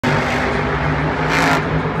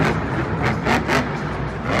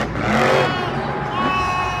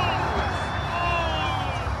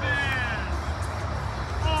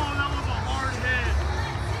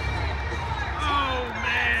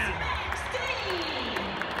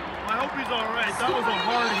right, that was a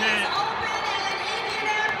hard hit.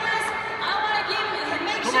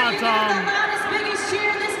 Come on, Tom. The loudest, biggest cheer.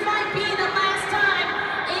 This might be the last time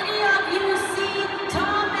any of you see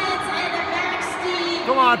Tom Meents and Max Steve.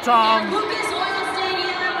 Come on, Tom. At Lucas Oil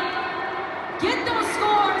Stadium. Get those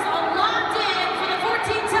scores locked in for the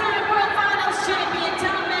 14-time World Finals champion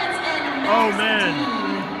Tom Meents and Max Oh man,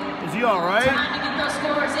 is he all right? Time to get those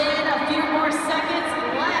scores in. A few more seconds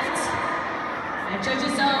left. At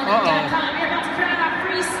JudgesZone.com, you're about to crown our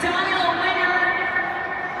freestyle winner.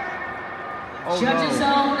 Oh,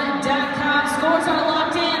 JudgesZone.com, scores are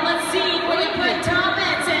locked in. Let's see where you put Tom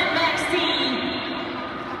Meents and Max Steve.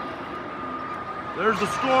 There's the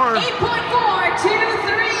score. 8.423,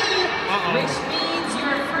 which means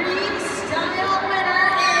your freestyle winner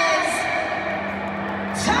is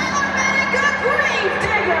Tyler Menica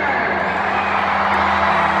Gravedigger.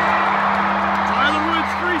 Tyler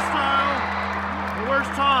wins freestyle. Well,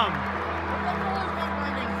 where's Tom?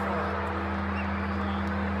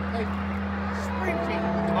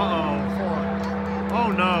 Oh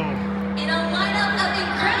no. In a lineup of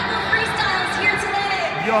incredible freestyles here today.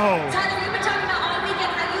 Yo. Tyler, you've been talking about all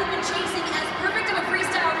weekend how you've been chasing as perfect of a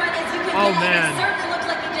freestyle run as you can Oh, get. man. It certainly looks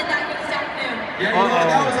like you did that this afternoon. Yeah,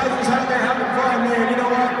 that was us out there having fun, man. You know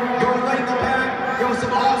what? Going late in the pack. There was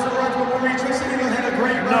some awesome runs before we Tristan Eagles had a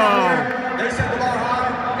great run out there. They set the bar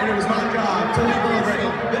high, and it was my job to lead the race.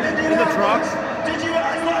 But then In the trucks? Did you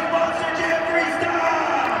guys like Monster Jam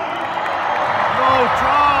freestyle? No,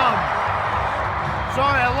 Tom.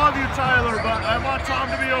 Sorry, I love you, Tyler, but I want Tom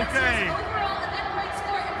to be okay.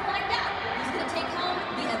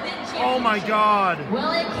 Oh my God.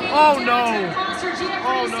 Well, it came Oh down no. to Monster Jam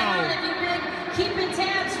Oh freestyle. no. If you've been keeping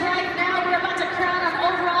tabs right now, we're about to crown an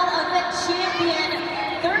overall event champion.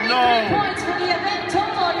 33 points for the event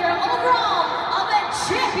total. Your overall event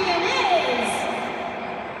champion is...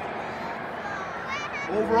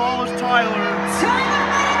 Overall is Tyler. Tyler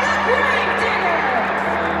Menica Gravedigger.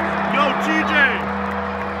 Yo, TJ.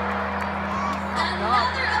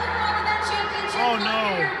 Another overall event championship. Oh no.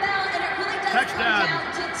 Under your belt, and it really does Text come Dad.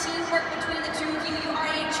 down to teamwork between the two of you. You are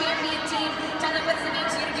a champion team. Tyler, what's the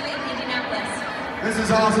news you're doing in Indianapolis? This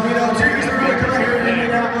is awesome. You know, two years in a row coming here in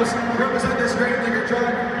Indianapolis, represent this great liquor truck.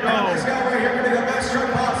 This guy right here can be the best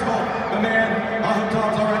truck possible. But man, I hope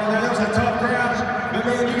Tom's all right there. That was a tough crash. But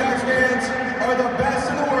man, you guys fans are the best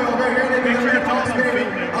in the world right here in Indianapolis, baby.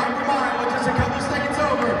 I'm from Iowa, just a couple seconds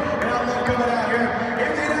over, and I love coming out here.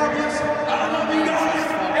 Indianapolis, I love you guys,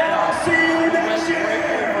 and I'll see you next year.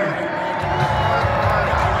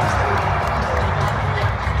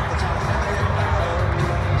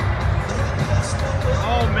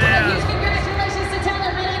 Oh man. Huge congratulations to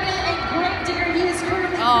Tyler Menica and Gravedigger. He is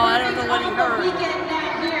currently on the weekend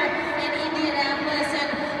out here in Indianapolis. And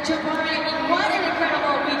Jabari, I mean, what an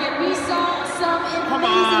incredible weekend. We saw some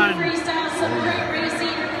amazing freestyles, some great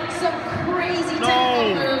racing, some crazy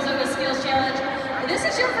technical moves of the Skills Challenge. This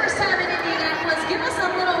is your first time in Indianapolis. Give us a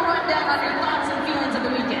little rundown on your thoughts and feelings of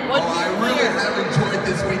the weekend. Oh, I really have enjoyed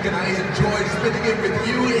this weekend. I enjoyed spending it with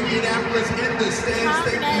you, Indianapolis, in the stands.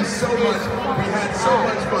 Thank you so much. We had so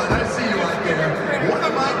much fun. I see you out there. One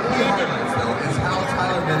of my key highlights, though, is how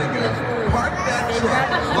Tyler Menica parked that truck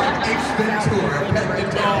like Ace Ventura at the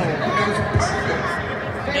town. It was perfect.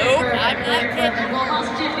 Nope, I'm not kidding.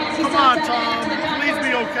 Come on, Tom. Please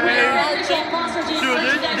be okay. Dude,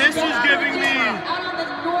 this is giving me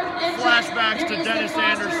flashbacks to Dennis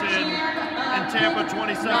Anderson in Tampa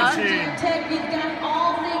 2017. We've got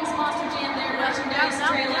all things Monster Jam there, merchandise,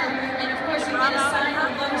 trailer, and of course we get a sign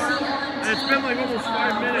from Lucy Ellen. It's been like almost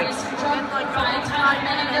 5 minutes. By Tyler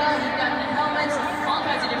Menica, we've got the helmets, all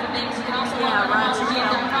kinds of different things. You can also log on to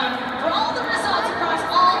MonsterJam.com for all the results across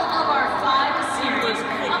all of our 5 series.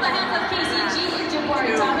 On behalf of KCG and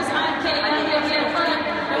Jabari Thomas, I'm Kay. I'm going to get fun.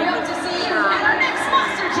 We hope to see you at our next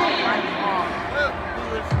Monster Jam.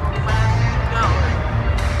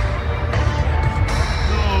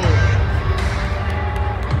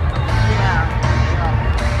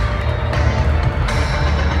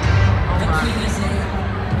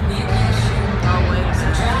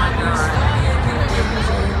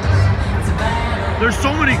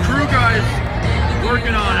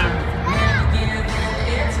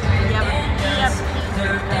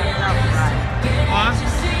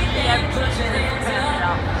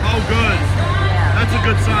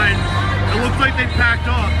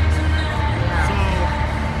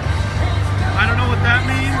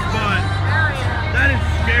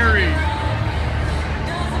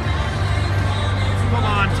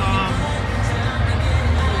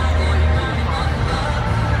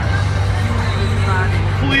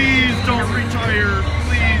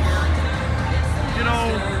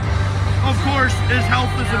 his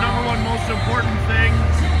health is the #1 most important thing.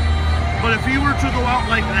 But if he were to go out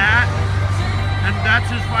like that, and that's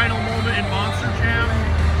his final moment in Monster Jam,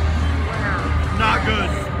 not good.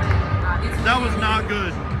 That was not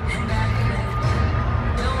good.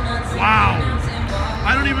 Wow.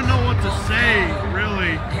 I don't even know what to say,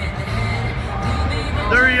 really.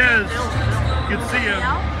 There he is. You can see him.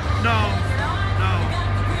 No.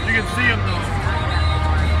 You can see him though.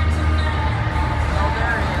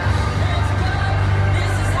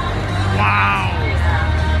 Wow.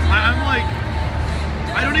 I'm like,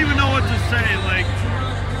 I don't even know what to say. Like,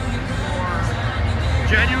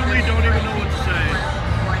 genuinely don't even know what to say.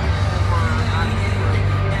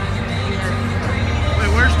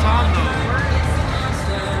 Wait, where's Tom though?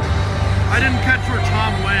 I didn't catch where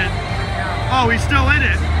Tom went. Oh, he's still in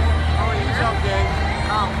it. Oh, he's okay.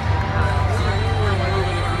 Oh.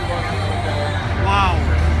 Wow.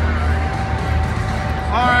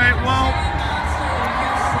 All right, well,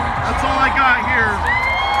 that's all I got here.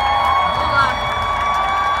 Hold on.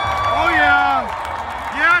 Oh yeah.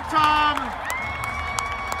 Yeah, Tom.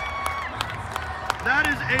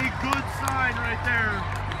 That is a good sign right there.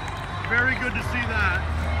 Very good to see that.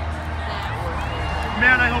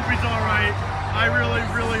 Man, I hope he's all right. I really,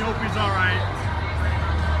 really hope he's all right.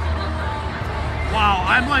 Wow,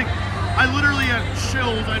 I'm like, I literally have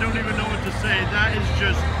chills. I don't even know what to say. That is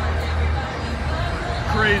just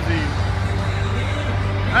crazy.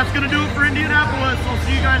 That's going to do it for Indianapolis. I'll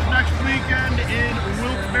see you guys next weekend in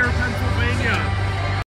Wilkes-Barre, Pennsylvania.